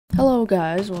Hello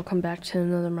guys, welcome back to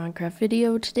another Minecraft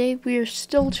video. Today we are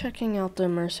still checking out the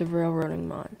immersive railroading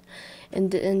mod.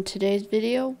 And in today's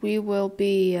video we will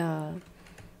be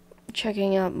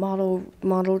checking out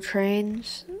model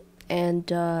trains and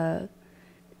the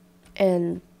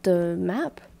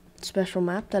special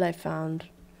map that I found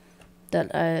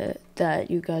that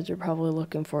you guys are probably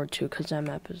looking forward to, because that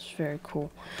map is very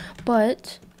cool.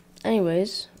 But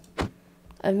anyways,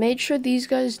 I've made sure these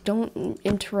guys don't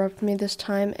interrupt me this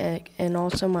time, and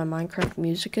also my Minecraft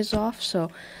music is off,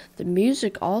 so the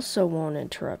music also won't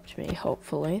interrupt me,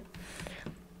 hopefully.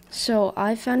 So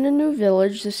I found a new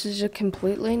village. This is a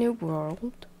completely new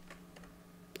world,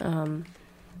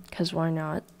 because why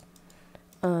not?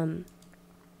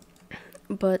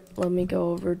 But let me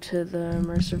go over to the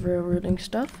immersive railroading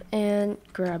stuff and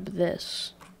grab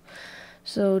this.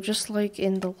 So just like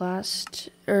in the last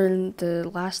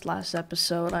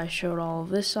episode, I showed all of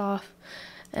this off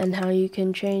and how you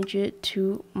can change it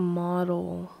to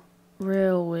model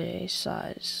railway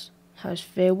size. How it's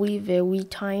very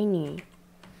tiny.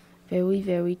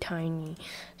 Very tiny.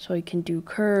 So you can do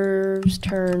curves,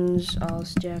 turns, all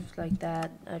stuff like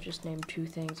that. I just named two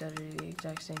things that are the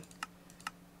exact same.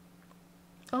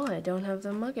 Oh, I don't have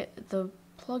the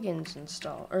plugins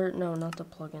installed, or no, not the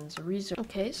plugins, the resource.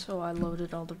 Okay, so I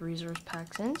loaded all the resource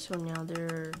packs in, so now there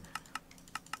are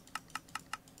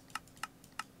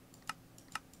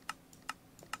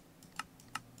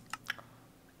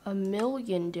a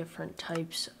million different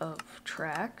types of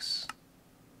tracks.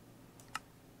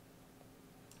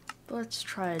 Let's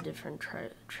try a different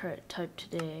type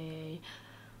today.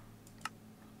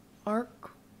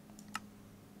 Arc.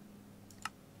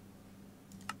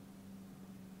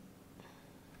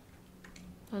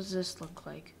 What does this look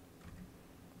like?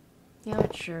 Yeah,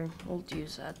 sure, we'll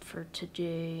use that for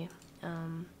today.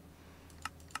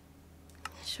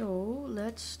 So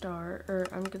let's start,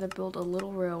 I'm gonna build a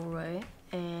little railway,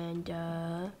 and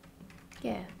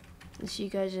yeah, I'll see you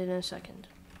guys in a second.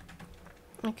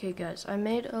 Okay guys, I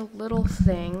made a little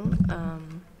thing.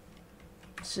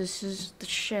 So this is the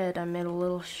shed. I made a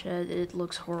little shed. It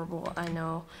looks horrible, I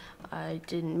know. I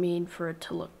didn't mean for it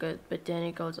to look good, but then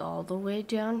it goes all the way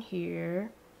down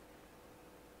here.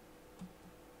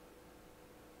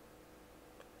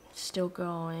 Still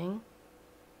going.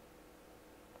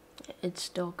 It's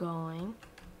still going.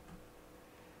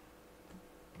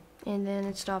 And then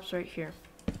it stops right here.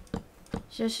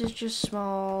 So this is just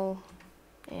small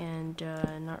and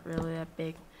not really that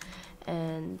big.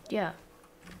 And yeah,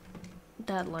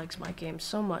 that likes my game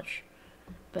so much.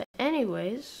 But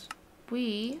anyways,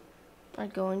 we are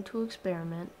going to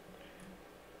experiment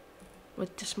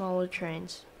with the smaller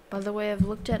trains. By the way, I've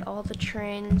looked at all the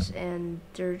trains and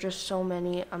there are just so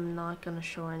many. I'm not going to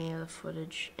show any of the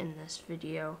footage in this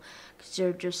video because there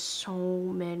are just so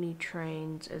many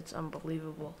trains. It's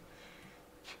unbelievable.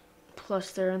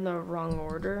 Plus, they're in the wrong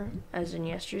order, as in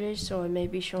yesterday, so I may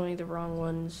be showing the wrong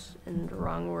ones in the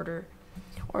wrong order,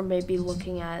 or maybe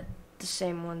looking at the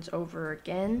same ones over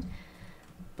again.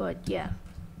 But yeah,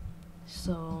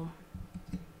 so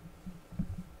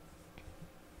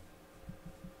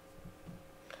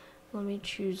let me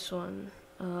choose one.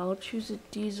 I'll choose a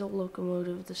diesel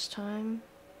locomotive this time.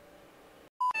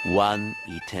 One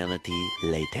eternity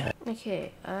later.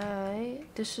 Okay,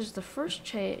 this is the first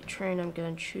train I'm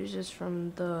gonna choose. Is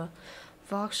from the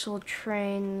Voxel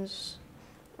Trains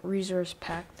resource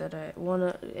pack that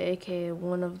aka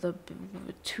one of the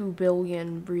 2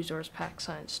 billion resource packs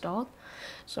I installed.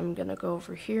 So I'm gonna go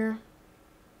over here,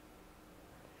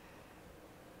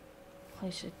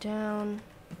 place it down.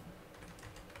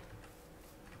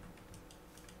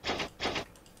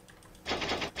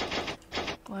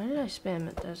 Why did I spam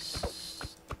it?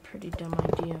 That's a pretty dumb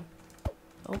idea.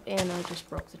 Oh, and I just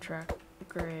broke the track.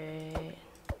 Great.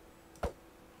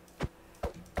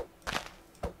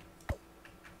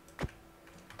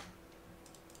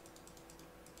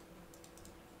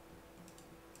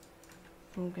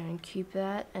 I'm gonna keep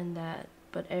that and that,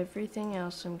 but everything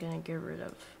else I'm gonna get rid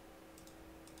of.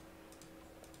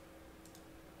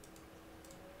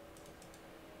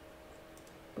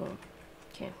 Boom.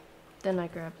 Okay. Then I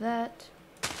grab that.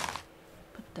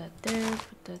 Put that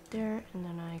there, and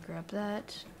then I grab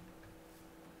that.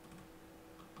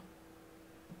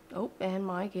 Oh, and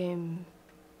my game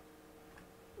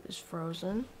is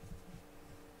frozen.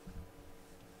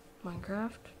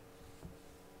 Minecraft.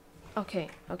 Okay.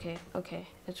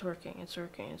 It's working.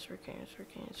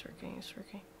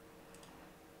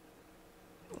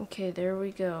 Okay, there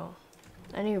we go.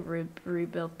 I need to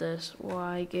rebuild this.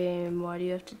 Why, game? Why do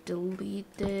you have to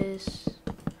delete this?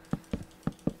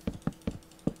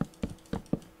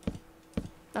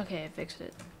 Okay, I fixed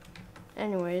it.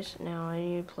 anyways, now I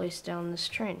need to place down this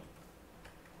train.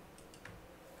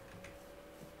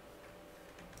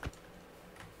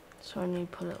 So I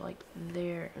need to put it like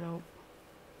there. Nope.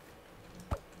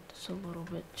 Just a little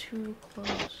bit too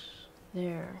close.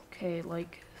 There. Okay,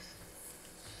 like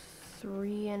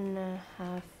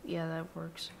 3.5. Yeah, that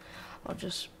works. I'll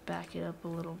just back it up a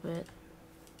little bit.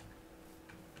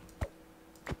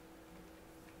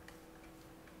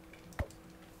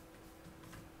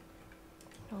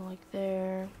 One like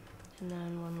there, and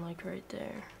then one like right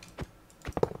there.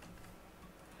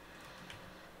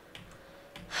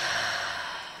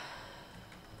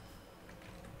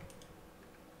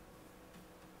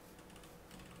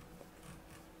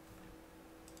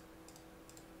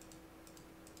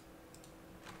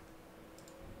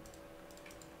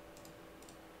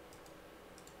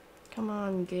 Come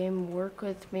on, game, work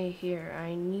with me here.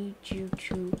 I need you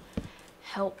to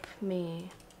help me.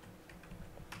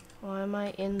 Why am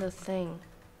I in the thing?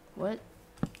 What?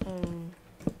 I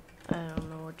don't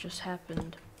know what just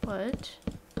happened. What?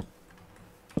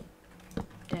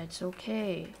 That's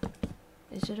okay.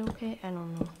 Is it okay? I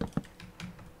don't know.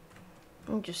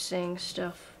 I'm just saying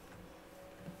stuff.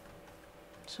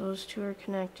 So those two are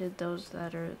connected. Those,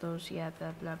 yeah,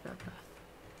 blah, blah, blah, blah.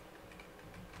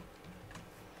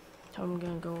 So I'm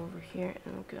gonna go over here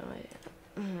and I'm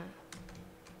gonna...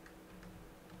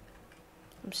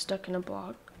 I'm stuck in a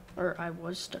block. Or I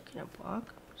was stuck in a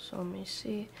block. So let me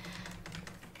see.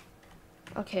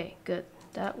 Okay, good.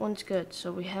 That one's good.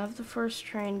 So we have the first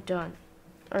train done.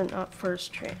 Or not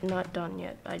first train, not done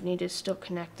yet. I need to still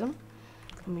connect them.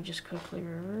 Let me just quickly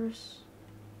reverse.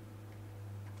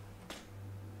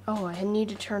 Oh, I need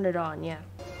to turn it on, yeah.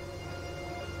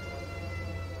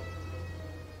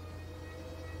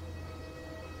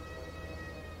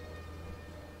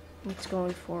 It's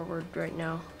going forward right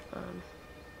now.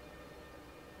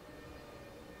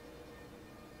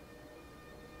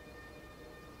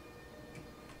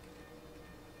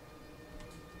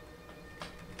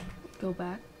 Go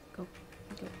back. Go.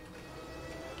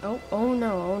 Oh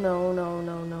no, oh no, no,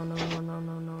 no, no, no, no, no,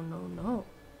 no, no, no, no.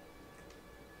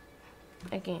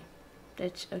 Again.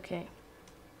 That's okay.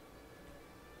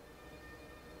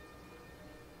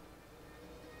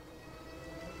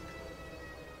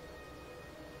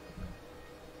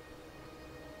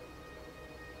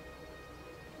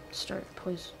 Start,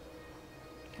 please.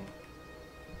 Okay.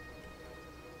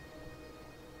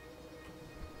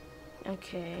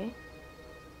 Okay.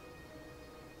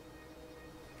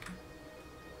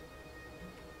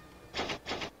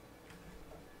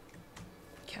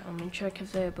 Let me check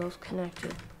if they're both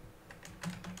connected.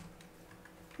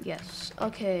 Yes.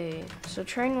 Okay. So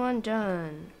train one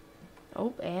done.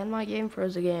 Oh, and my game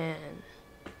froze again.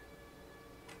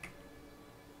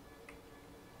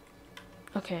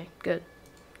 Okay, good.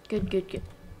 Good, good, good.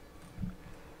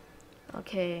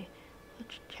 Okay.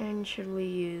 Which train should we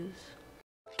use?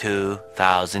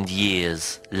 2,000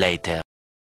 years later.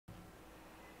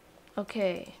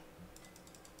 Okay.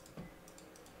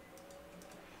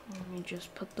 Let me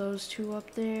just put those two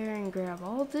up there and grab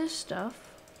all this stuff.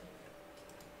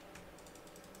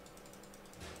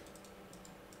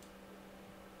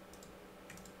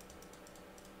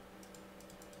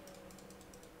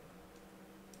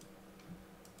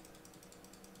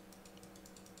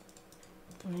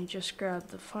 Let me just grab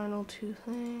the final two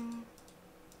things.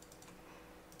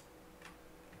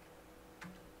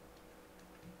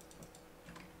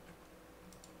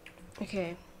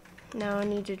 Okay, now I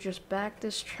need to just back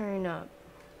this train up.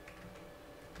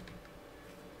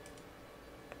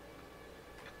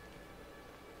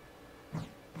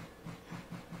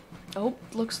 Oh,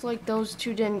 looks like those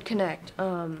two didn't connect.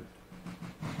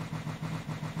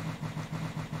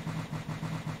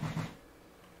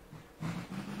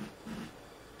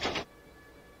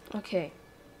 Okay.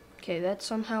 Okay, that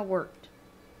somehow worked.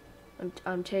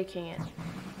 I'm taking it.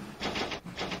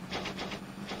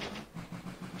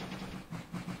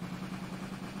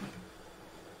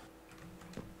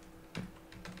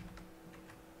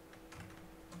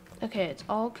 Okay, it's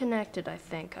all connected, I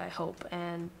think, I hope,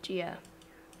 and yeah.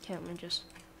 Can't we just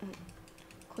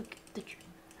click the...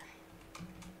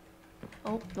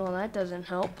 Oh, well, that doesn't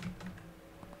help.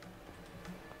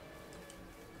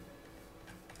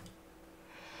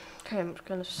 Okay, I'm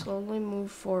gonna slowly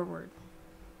move forward.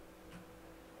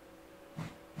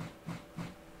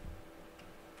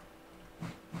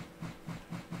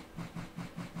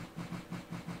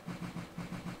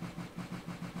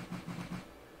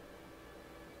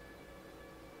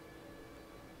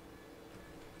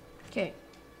 Okay,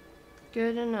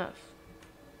 good enough.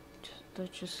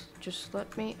 Just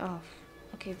let me off.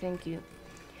 Okay, thank you.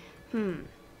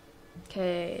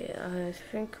 Okay, I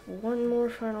think one more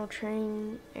final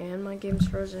train, and my game's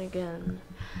frozen again.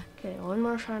 Okay, one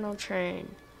more final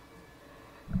train.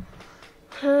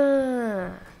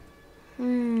 Huh.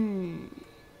 Hmm.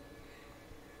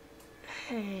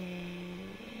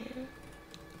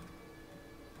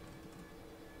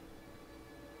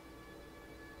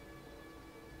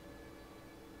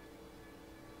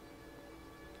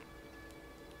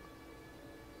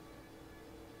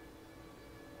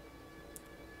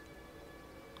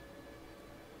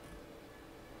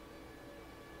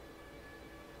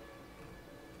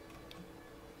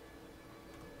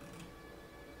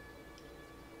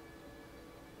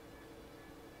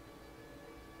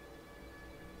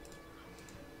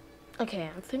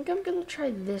 Okay, I think I'm gonna try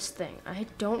this thing. I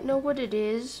don't know what it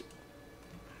is,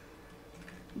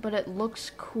 but it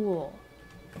looks cool.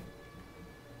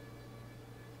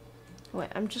 Wait,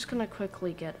 I'm just gonna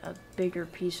quickly get a bigger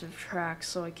piece of track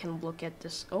so I can look at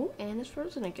this. Oh, and it's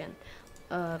frozen again.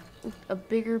 A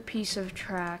bigger piece of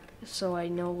track so I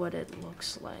know what it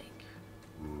looks like.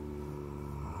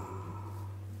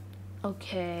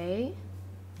 Okay.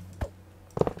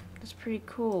 That's pretty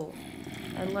cool.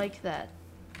 I like that.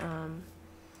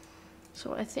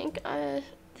 So I think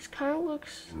this kind of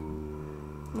looks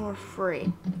more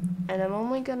free. And I'm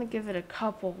only gonna give it a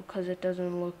couple because it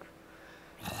doesn't look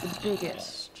the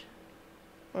biggest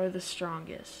or the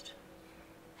strongest.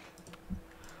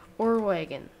 Or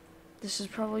wagon. This is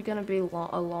probably gonna be a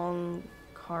long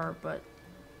car, but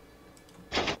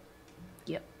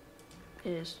yep,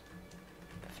 it is.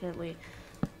 Definitely.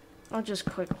 I'll just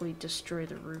quickly destroy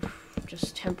the roof,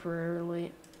 just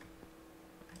temporarily.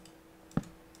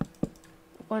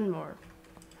 One more.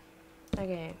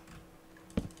 Okay.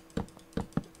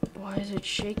 Why is it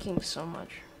shaking so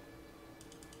much?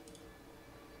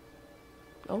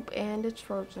 Oh, and it's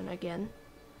frozen again.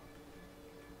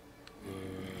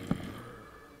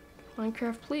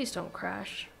 Minecraft, please don't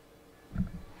crash.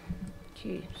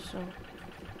 Okay,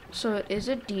 so it is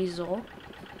a diesel.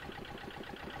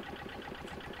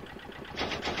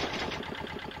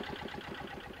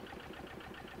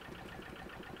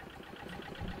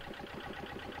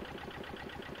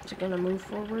 Is it gonna move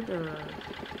forward or?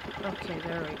 Okay,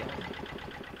 there we go.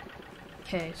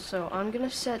 Okay, so I'm gonna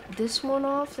set this one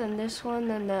off, then this one,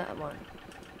 then that one.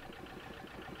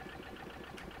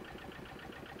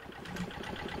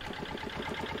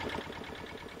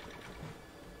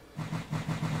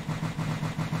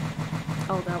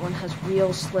 Oh, that one has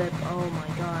wheel slip. Oh my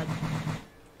god.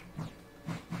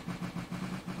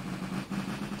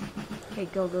 Okay,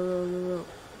 go, go, go, go, go.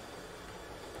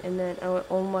 And then,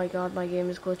 oh my god, my game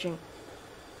is glitching.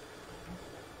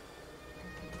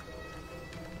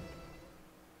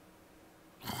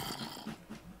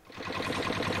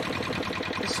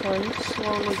 This one's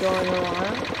slowly going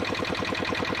along.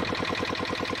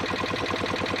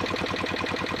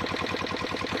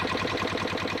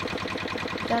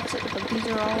 That's it, but these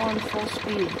are all on full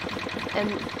speed.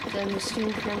 And then the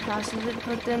steam train passes it,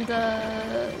 but then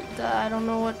the I don't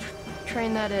know what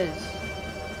train that is.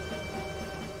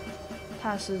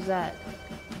 Passes that.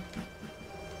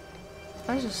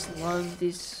 I just love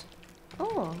these.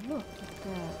 Oh, look at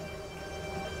that.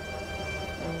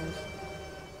 And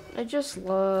I just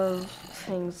love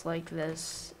things like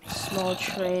this. Small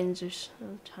trains are so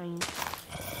tiny.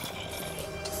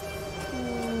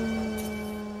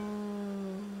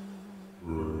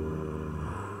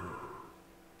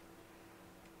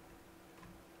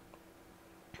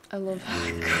 I love how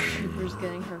the creeper's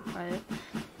getting hurt by it.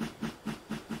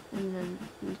 And then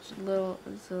it's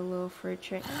a little freight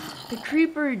train. The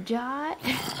creeper died.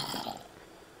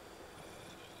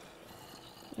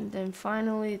 And then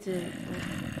finally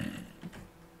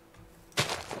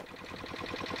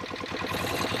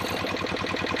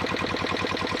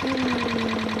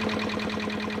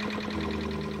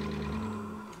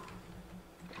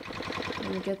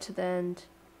when we get to the end.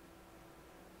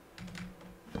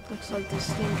 Looks like the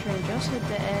steam train just hit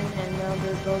the end, and now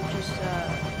they're both just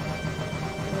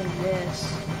doing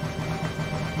this.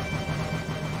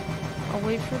 I'll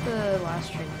wait for the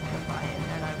last train to come by, and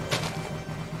then I will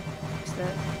fix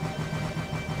that.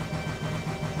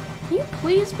 Can you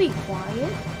please be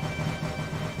quiet?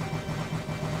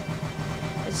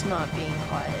 It's not being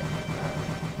quiet.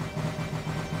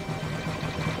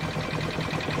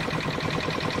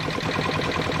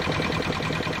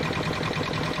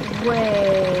 Wait.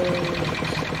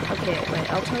 Okay, wait,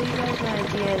 I'll tell you guys an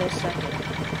idea in a second.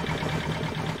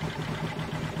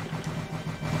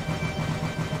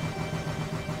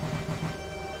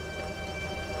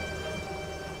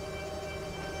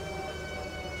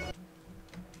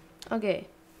 Okay,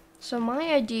 so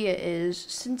my idea is,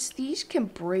 since these can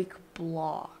break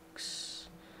blocks.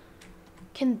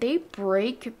 Can they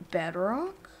break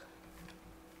bedrock?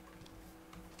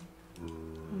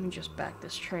 Let me just back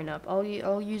this train up. I'll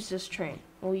use this train.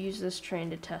 We'll use this train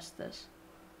to test this.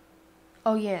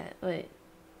 Oh yeah, wait.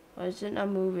 Why is it not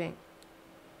moving?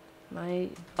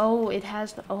 Oh, it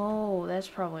has oh, that's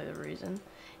probably the reason.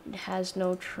 It has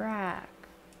no track.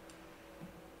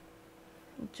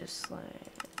 Just like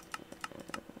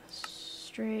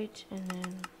straight and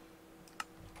then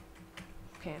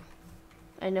okay.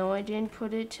 I know I didn't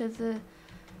put it to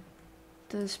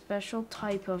the special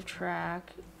type of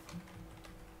track.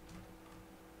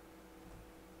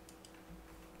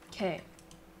 Okay.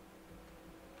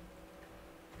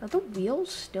 Are the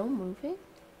wheels still moving?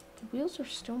 The wheels are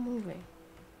still moving.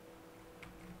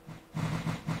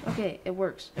 Okay, it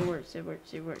works. It works. It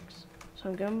works. It works. So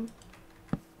I'm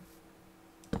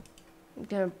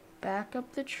gonna back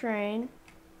up the train.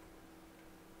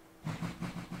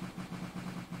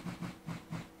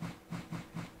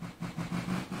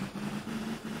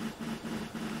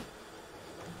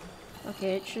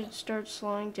 Okay, it should start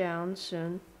slowing down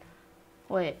soon.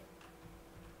 Wait.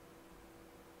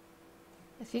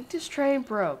 I think this train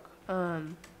broke.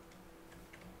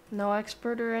 No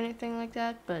expert or anything like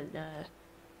that, but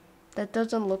that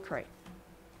doesn't look right.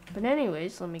 But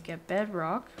anyways, let me get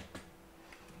bedrock.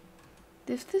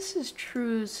 If this is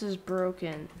true, this is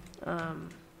broken.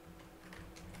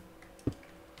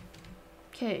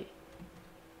 Okay.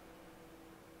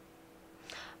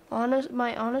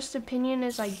 My honest opinion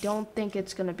is I don't think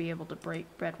it's gonna be able to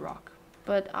break bedrock,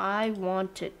 but I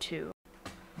want it to.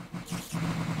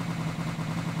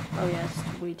 Oh yeah,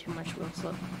 it's way too much wheel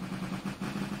slip.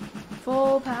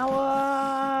 Full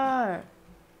power!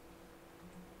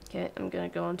 Okay, I'm gonna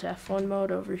go into F1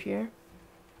 mode over here.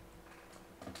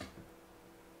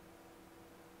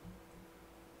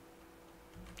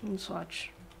 Let's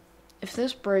watch. If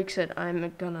this breaks it,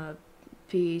 I'm gonna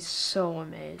be so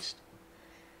amazed.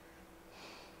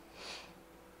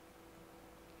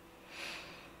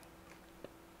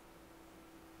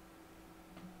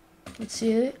 Let's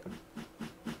see it.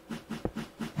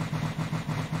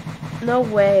 No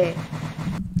way.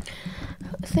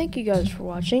 Thank you guys for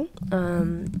watching.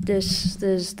 This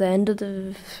is the end of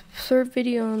the third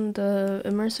video on the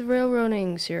immersive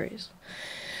railroading series.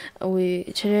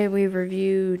 Today we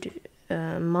reviewed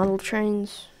model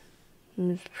trains.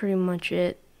 That's pretty much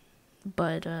it.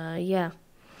 But yeah.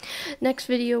 Next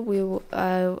video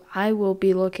I will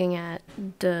be looking at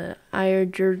the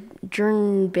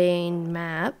Jernbane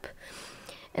map,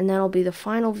 and that'll be the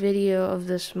final video of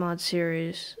this mod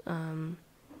series.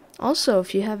 Also,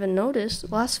 if you haven't noticed,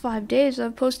 the last 5 days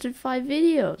I've posted 5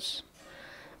 videos.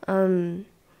 And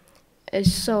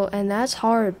that's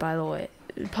hard, by the way.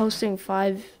 Posting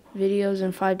 5 videos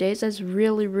in 5 days, that's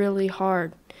really, really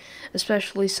hard.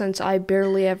 Especially since I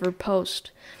barely ever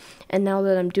post. And now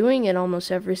that I'm doing it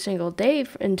almost every single day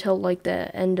until like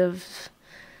the end of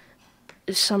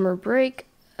summer break,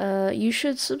 you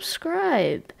should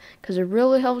subscribe. Because it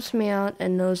really helps me out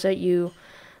and knows that you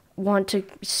want to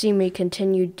see me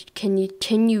continue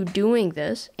doing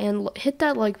this, and hit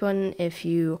that like button if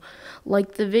you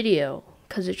like the video,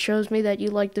 because it shows me that you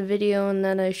like the video and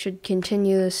that I should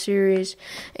continue this series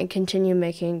and continue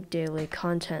making daily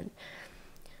content.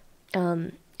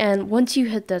 And once you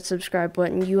hit that subscribe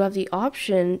button, you have the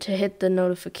option to hit the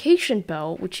notification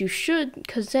bell, which you should,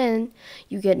 because then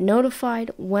you get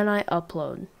notified when I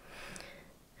upload.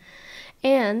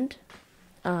 And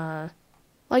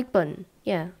like button.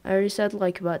 Yeah, I already said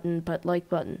like button, but like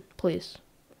button, please.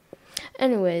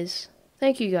 Anyways,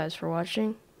 thank you guys for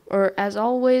watching. Or as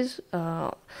always,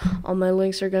 all my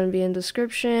links are going to be in the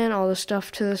description, all the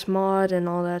stuff to this mod and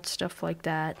all that stuff like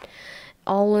that.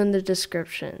 All in the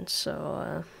description,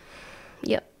 so,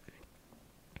 yep.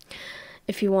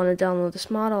 If you want to download this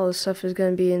mod, all this stuff is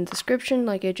going to be in the description,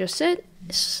 like I just said.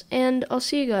 And I'll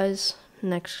see you guys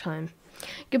next time.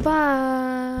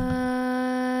 Goodbye!